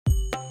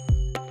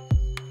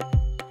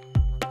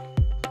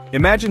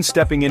Imagine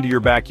stepping into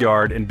your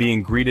backyard and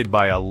being greeted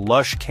by a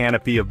lush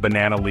canopy of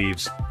banana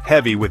leaves,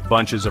 heavy with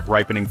bunches of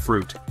ripening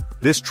fruit.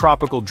 This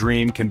tropical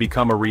dream can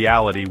become a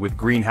reality with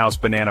greenhouse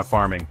banana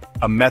farming,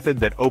 a method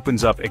that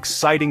opens up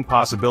exciting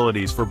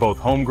possibilities for both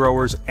home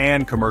growers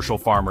and commercial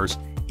farmers,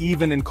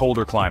 even in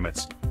colder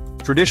climates.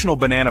 Traditional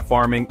banana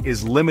farming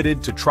is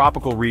limited to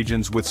tropical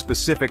regions with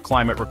specific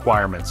climate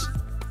requirements.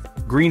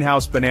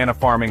 Greenhouse banana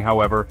farming,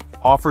 however,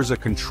 offers a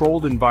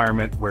controlled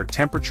environment where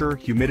temperature,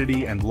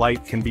 humidity, and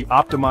light can be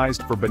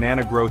optimized for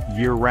banana growth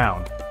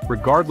year-round,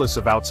 regardless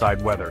of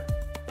outside weather.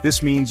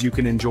 This means you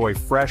can enjoy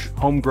fresh,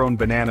 homegrown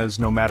bananas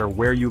no matter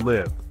where you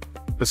live.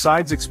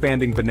 Besides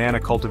expanding banana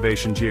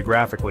cultivation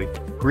geographically,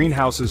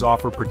 greenhouses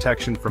offer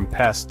protection from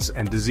pests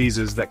and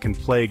diseases that can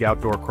plague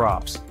outdoor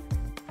crops.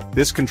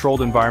 This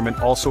controlled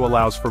environment also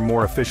allows for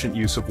more efficient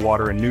use of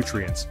water and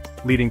nutrients,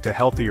 leading to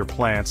healthier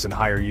plants and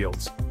higher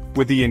yields.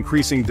 With the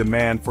increasing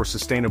demand for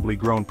sustainably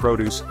grown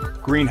produce,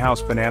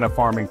 greenhouse banana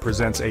farming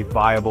presents a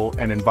viable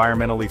and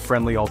environmentally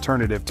friendly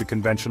alternative to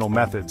conventional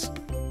methods.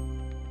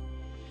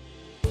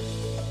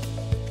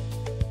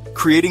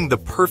 Creating the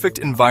perfect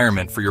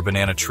environment for your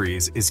banana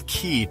trees is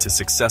key to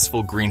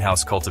successful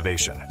greenhouse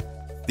cultivation.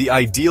 The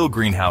ideal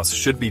greenhouse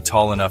should be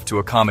tall enough to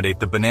accommodate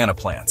the banana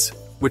plants,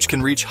 which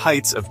can reach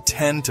heights of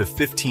 10 to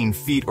 15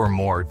 feet or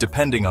more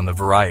depending on the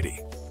variety.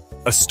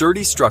 A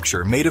sturdy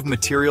structure made of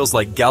materials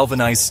like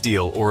galvanized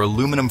steel or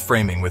aluminum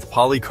framing with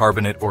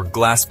polycarbonate or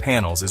glass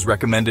panels is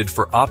recommended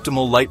for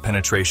optimal light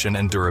penetration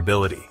and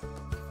durability.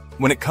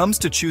 When it comes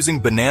to choosing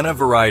banana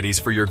varieties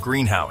for your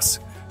greenhouse,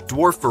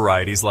 dwarf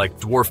varieties like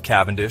Dwarf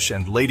Cavendish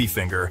and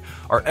Ladyfinger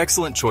are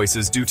excellent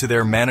choices due to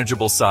their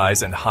manageable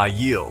size and high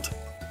yield.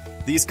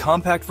 These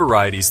compact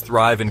varieties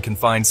thrive in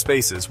confined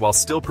spaces while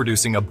still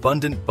producing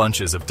abundant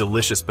bunches of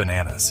delicious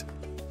bananas.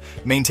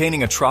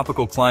 Maintaining a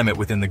tropical climate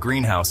within the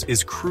greenhouse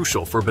is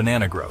crucial for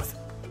banana growth.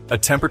 A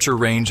temperature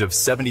range of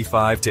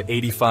 75 to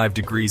 85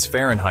 degrees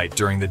Fahrenheit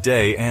during the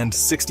day and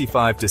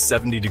 65 to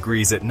 70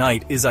 degrees at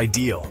night is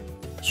ideal.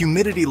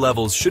 Humidity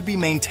levels should be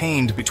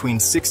maintained between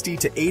 60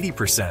 to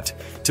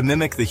 80% to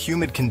mimic the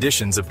humid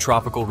conditions of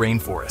tropical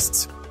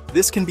rainforests.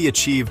 This can be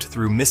achieved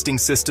through misting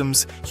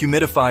systems,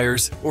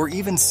 humidifiers, or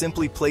even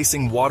simply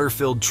placing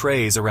water-filled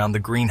trays around the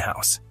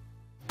greenhouse.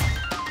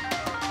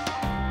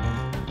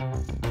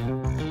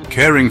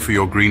 Caring for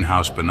your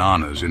greenhouse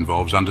bananas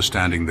involves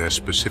understanding their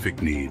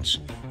specific needs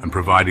and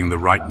providing the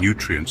right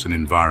nutrients and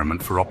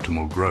environment for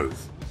optimal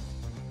growth.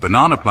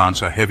 Banana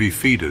plants are heavy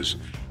feeders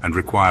and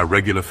require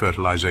regular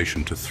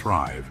fertilization to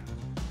thrive.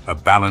 A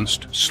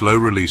balanced,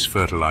 slow-release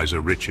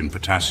fertilizer rich in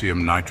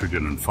potassium,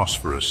 nitrogen, and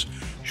phosphorus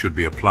should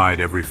be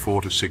applied every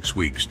 4 to 6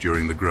 weeks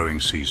during the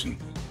growing season.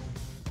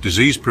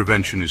 Disease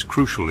prevention is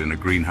crucial in a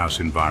greenhouse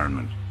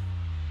environment.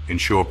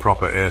 Ensure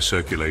proper air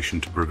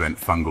circulation to prevent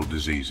fungal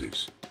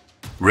diseases.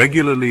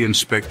 Regularly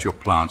inspect your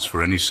plants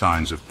for any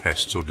signs of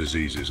pests or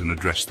diseases and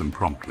address them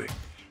promptly.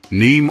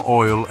 Neem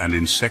oil and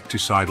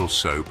insecticidal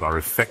soap are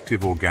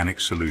effective organic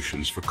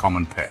solutions for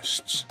common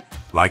pests,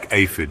 like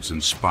aphids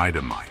and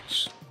spider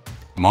mites.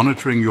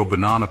 Monitoring your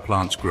banana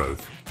plant's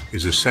growth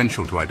is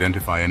essential to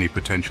identify any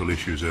potential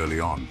issues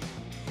early on.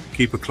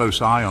 Keep a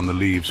close eye on the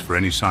leaves for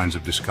any signs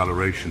of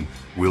discoloration,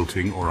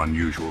 wilting, or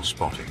unusual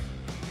spotting.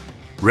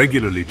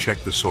 Regularly check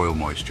the soil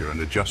moisture and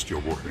adjust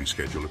your watering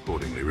schedule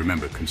accordingly.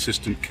 Remember,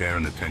 consistent care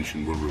and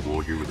attention will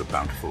reward you with a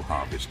bountiful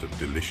harvest of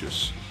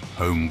delicious,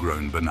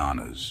 homegrown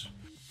bananas.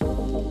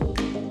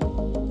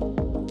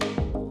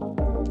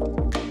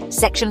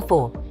 Section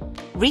 4.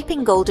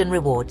 Reaping Golden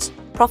Rewards,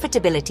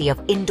 Profitability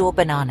of Indoor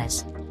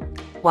Bananas.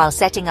 While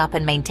setting up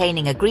and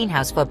maintaining a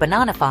greenhouse for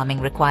banana farming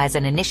requires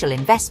an initial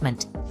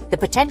investment, the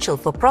potential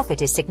for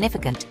profit is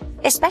significant,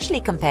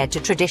 especially compared to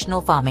traditional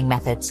farming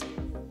methods.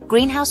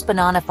 Greenhouse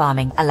banana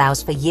farming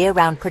allows for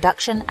year-round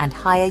production and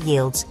higher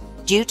yields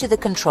due to the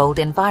controlled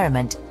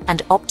environment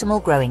and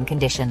optimal growing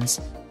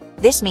conditions.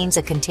 This means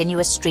a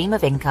continuous stream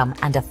of income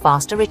and a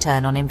faster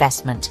return on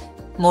investment.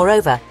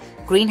 Moreover,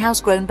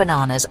 greenhouse-grown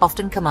bananas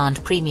often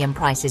command premium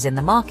prices in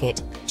the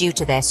market due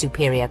to their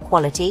superior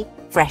quality,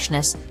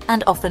 freshness,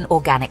 and often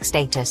organic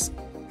status.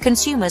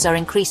 Consumers are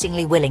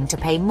increasingly willing to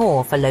pay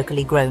more for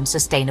locally grown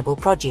sustainable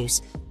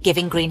produce,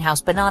 giving greenhouse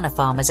banana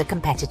farmers a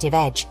competitive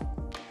edge.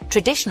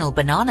 Traditional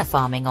banana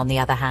farming, on the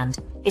other hand,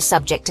 is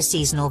subject to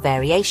seasonal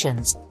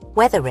variations,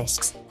 weather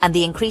risks, and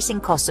the increasing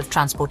costs of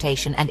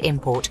transportation and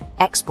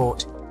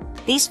import-export.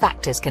 These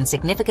factors can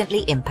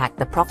significantly impact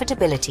the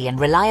profitability and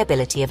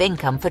reliability of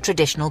income for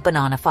traditional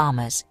banana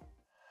farmers.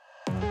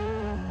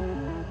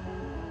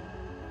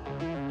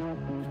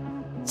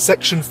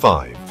 Section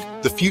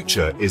 5. The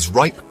future is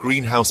ripe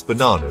greenhouse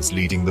bananas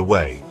leading the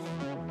way.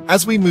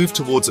 As we move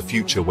towards a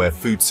future where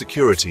food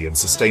security and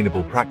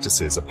sustainable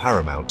practices are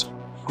paramount,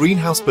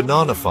 greenhouse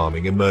banana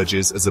farming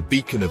emerges as a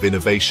beacon of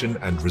innovation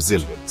and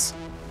resilience.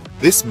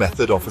 This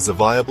method offers a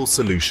viable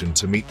solution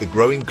to meet the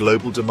growing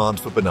global demand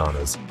for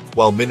bananas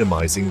while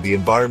minimizing the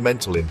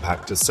environmental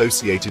impact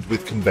associated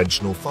with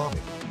conventional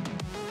farming.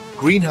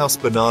 Greenhouse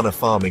banana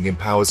farming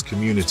empowers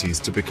communities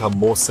to become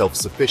more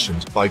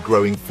self-sufficient by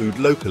growing food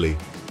locally,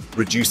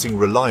 reducing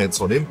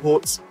reliance on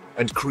imports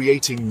and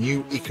creating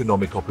new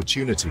economic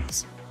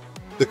opportunities.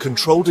 The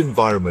controlled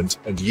environment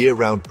and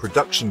year-round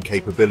production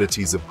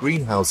capabilities of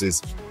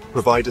greenhouses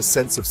provide a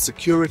sense of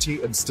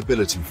security and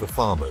stability for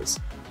farmers,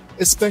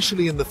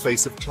 especially in the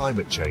face of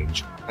climate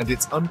change and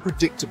its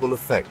unpredictable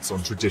effects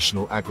on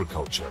traditional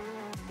agriculture.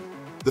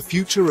 The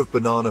future of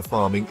banana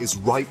farming is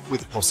ripe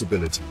with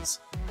possibilities,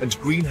 and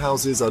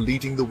greenhouses are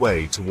leading the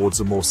way towards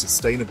a more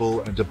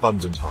sustainable and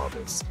abundant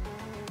harvest.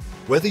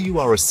 Whether you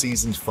are a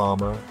seasoned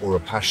farmer or a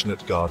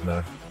passionate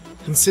gardener,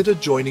 consider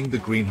joining the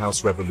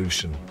greenhouse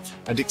revolution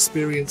and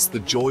experience the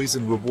joys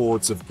and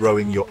rewards of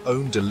growing your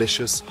own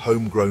delicious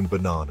homegrown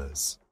bananas.